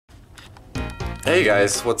Hey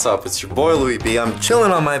guys, what's up? It's your boy Louis B. I'm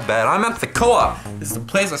chilling on my bed. I'm at the co-op. It's the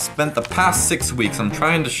place I spent the past 6 weeks. I'm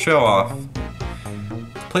trying to show off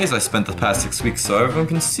the place I spent the past 6 weeks so everyone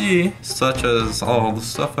can see, such as all the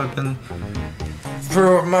stuff I've been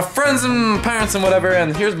for my friends and parents and whatever.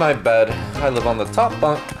 And here's my bed. I live on the top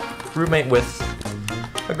bunk, roommate with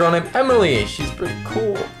a girl named Emily. She's pretty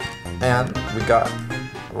cool. And we got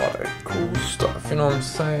a lot of cool stuff, you know what I'm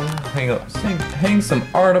saying? Hang some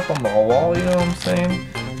art up on the wall, you know what I'm saying?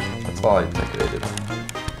 That's all I decorated.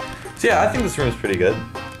 So yeah, I think this room is pretty good.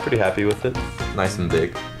 Pretty happy with it. Nice and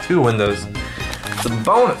big. 2 windows. It's a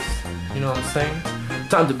bonus, you know what I'm saying?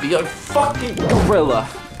 Time to be a fucking gorilla.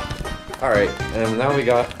 Alright, and now we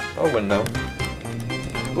got a window.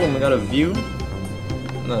 Boom, we got a view.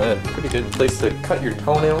 Pretty good place to cut your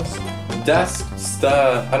toenails. Desk,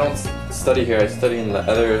 I don't study here, I study in the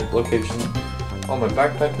other location. All my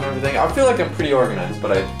backpack and everything. I feel like I'm pretty organized,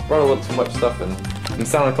 but I brought a little too much stuff and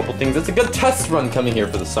missed out on a couple things. It's a good test run coming here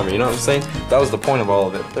for the summer, you know what I'm saying? That was the point of all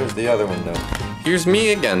of it. There's the other window. Here's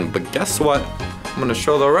me again, but guess what? I'm gonna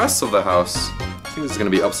show the rest of the house. I think this is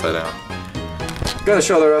gonna be upside down. Gonna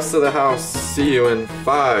show the rest of the house. See you in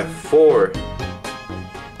 5, 4,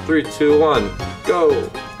 3, 2, 1, go!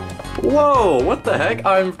 Whoa, what the heck?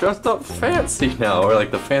 I'm dressed up fancy now, or like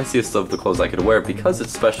the fanciest of the clothes I could wear because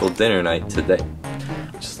it's special dinner night today.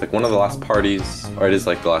 Just like one of the last parties, or it is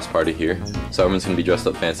like the last party here. So everyone's gonna be dressed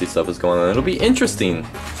up fancy, stuff is going on. It'll be interesting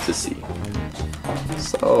to see.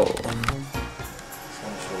 So,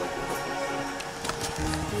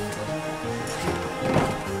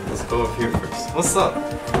 let's go up here first. What's up?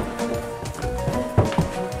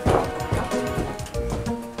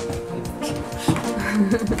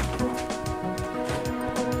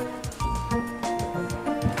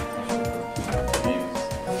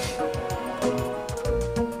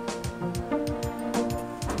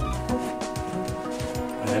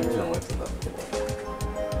 I never even looked at that before.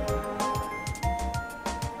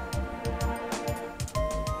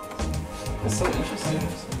 It's so interesting.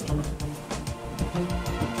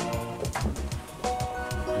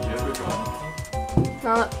 Did you ever draw?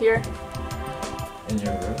 Not up here. In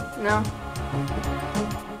your room? No.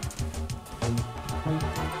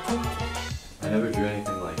 I never drew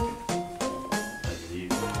anything like these.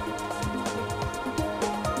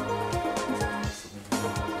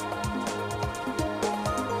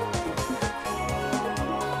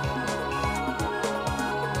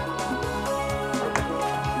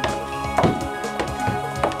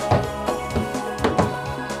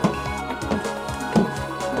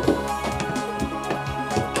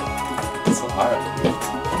 It's so hard.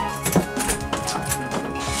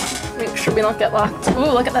 Make sure we don't get locked.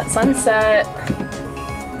 Ooh, look at that sunset.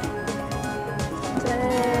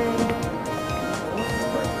 Dang.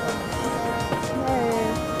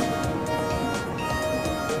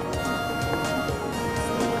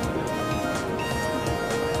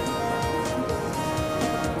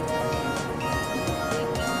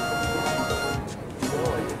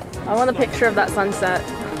 I want a picture of that sunset.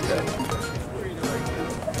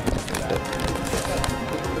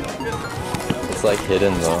 It's like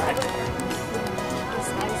hidden though.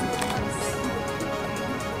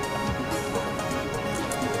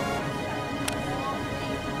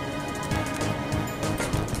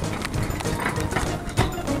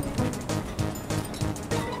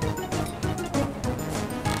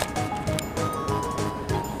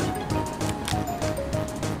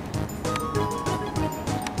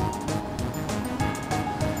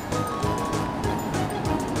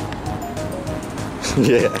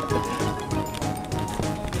 Yeah.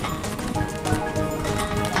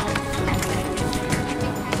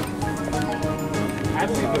 I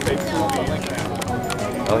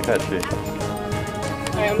like that tree.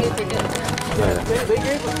 Alright, I'm gonna take it.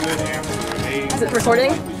 Yeah. Is it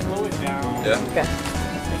recording? Yeah. Okay.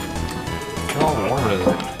 How warm is it? I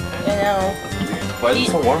know. Why is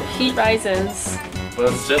it so warm? Heat rises.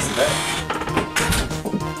 Well, it's just that.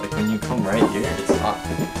 Like when you come right here, it's hot.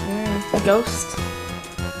 A ghost.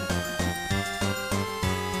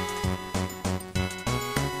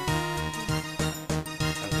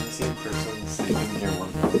 I've never seen a person sleeping near one.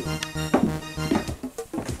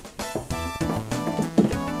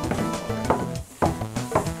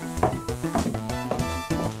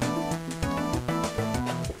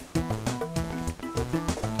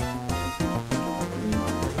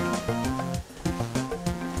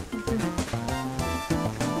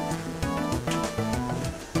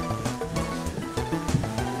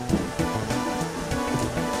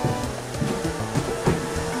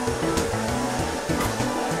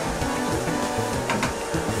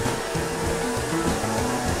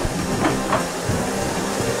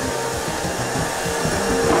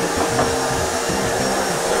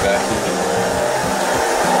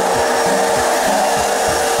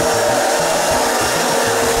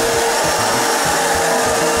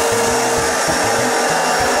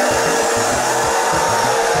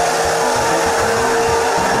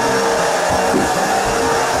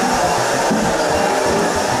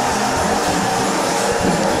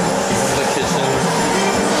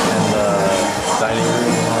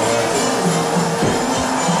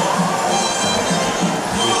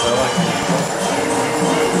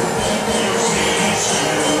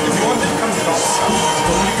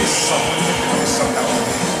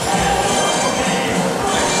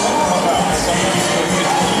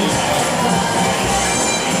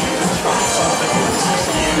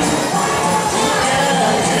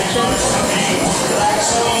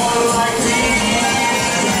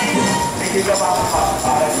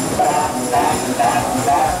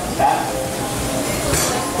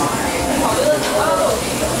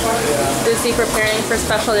 busy preparing for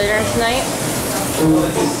special dinner tonight.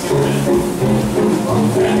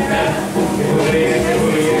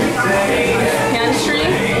 Pantry.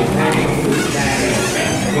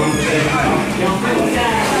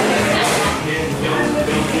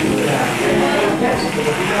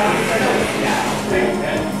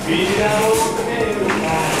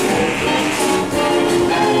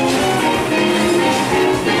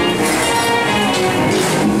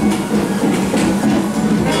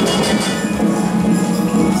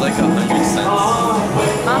 It's like 100 cents.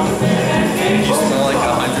 Huh? You smell like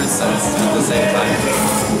 100 cents at the same time.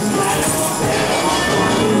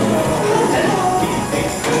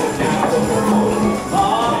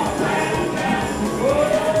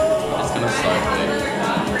 It's gonna start late.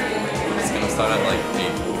 It's gonna start at like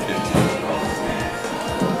 8:15.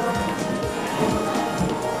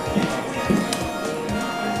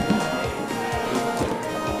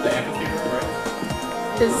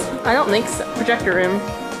 I don't think so. Projector room.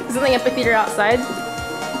 Isn't the amphitheater outside?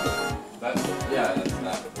 Yeah, that's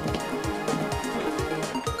that.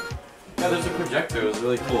 Yeah, there's a projector. It was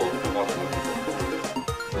really cool.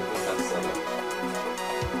 That's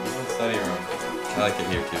study room. I like it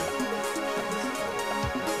here too.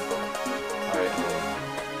 Alright,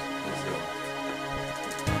 let's go.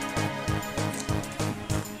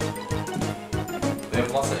 They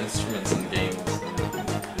have lots of instruments and games.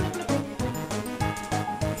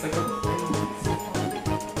 It's like a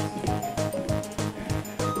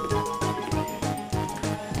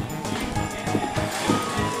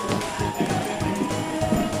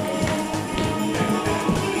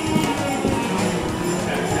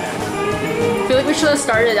I feel like we should have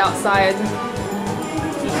started outside.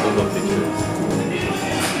 just little pictures.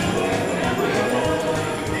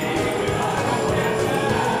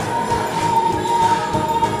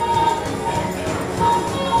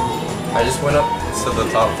 I just went up to the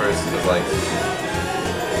top first because, like,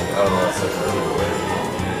 I don't know, it's like really weird.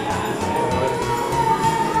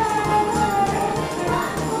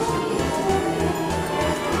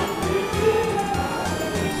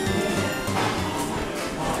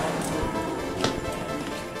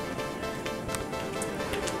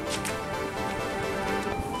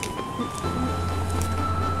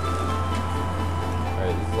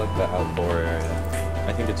 Alright, this is like the outdoor area.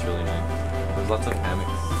 I think it's really nice. There's lots of hammocks.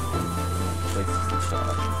 Places to shut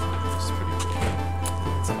up. It's pretty cool.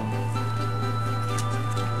 So.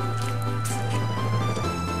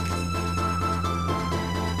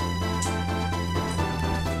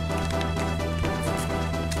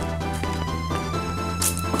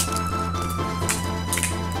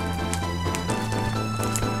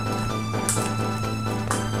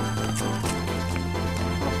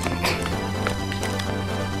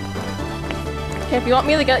 Okay, if you want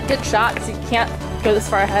me to get good shots, you can't go this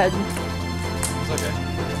far ahead. It's okay.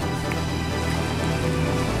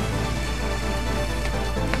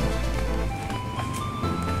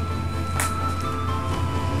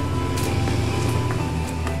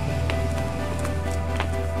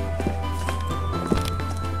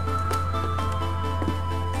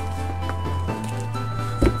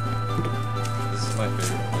 This is my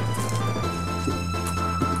favorite place.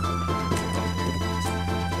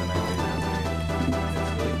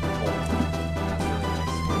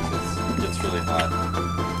 It's really hot.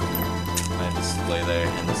 I just lay there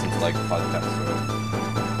and listen to like podcasts or whatever.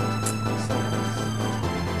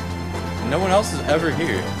 No one else is ever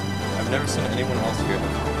here. I've never seen anyone else here.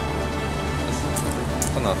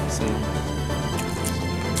 I don't know, I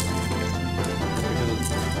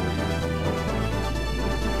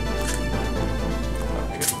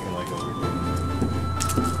guess you can like over here.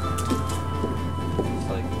 It's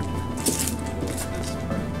like this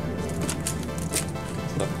part.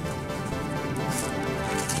 Stuff.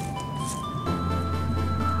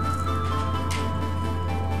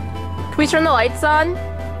 Can we turn the lights on?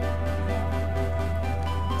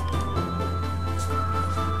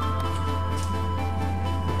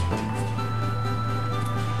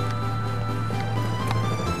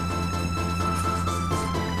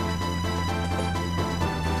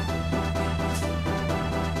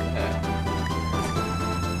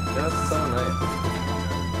 That's so nice.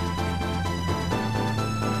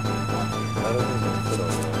 That doesn't even fit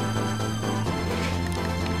over there.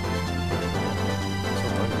 So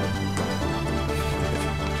ugly.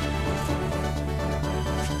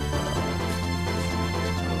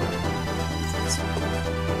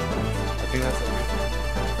 I think that's everything.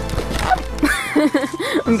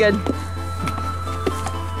 I'm good.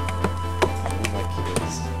 My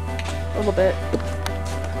kids. A little bit.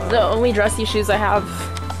 The only dressy shoes I have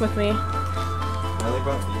with me. I only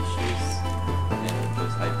brought these shoes and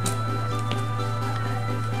those hiking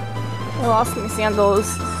I lost my sandals,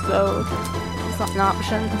 so it's not an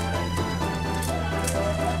option.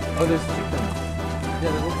 Oh, there's chickens.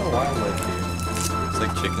 Yeah, there's a lot of wildlife here. It's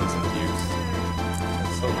like chickens and deers.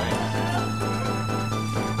 It's so nice.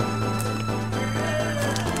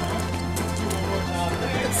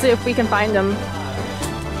 Let's see if we can find them.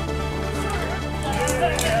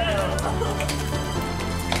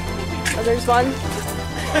 Oh, there's one.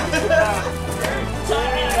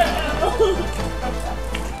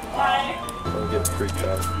 Don't get freaked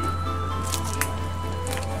out.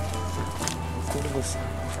 Let's go to this.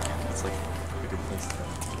 It's like a good place to go.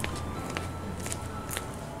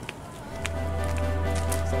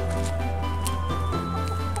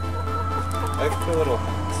 Extra little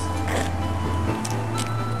hats.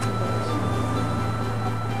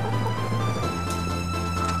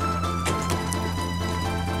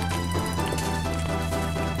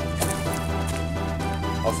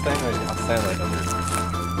 I'll stand right under it.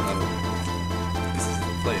 This is the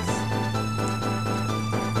place.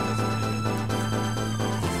 That's pretty good.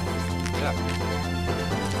 Yeah.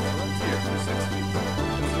 I lived here for 6 weeks.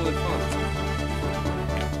 It was really fun.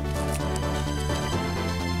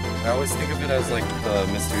 I always think of it as like the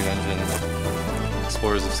Mystery Dungeon,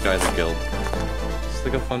 Explorers of Sky's Guild. It's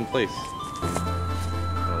like a fun place.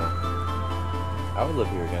 I would live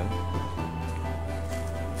here again.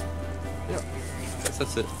 Yeah.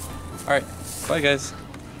 That's it. Alright, bye guys.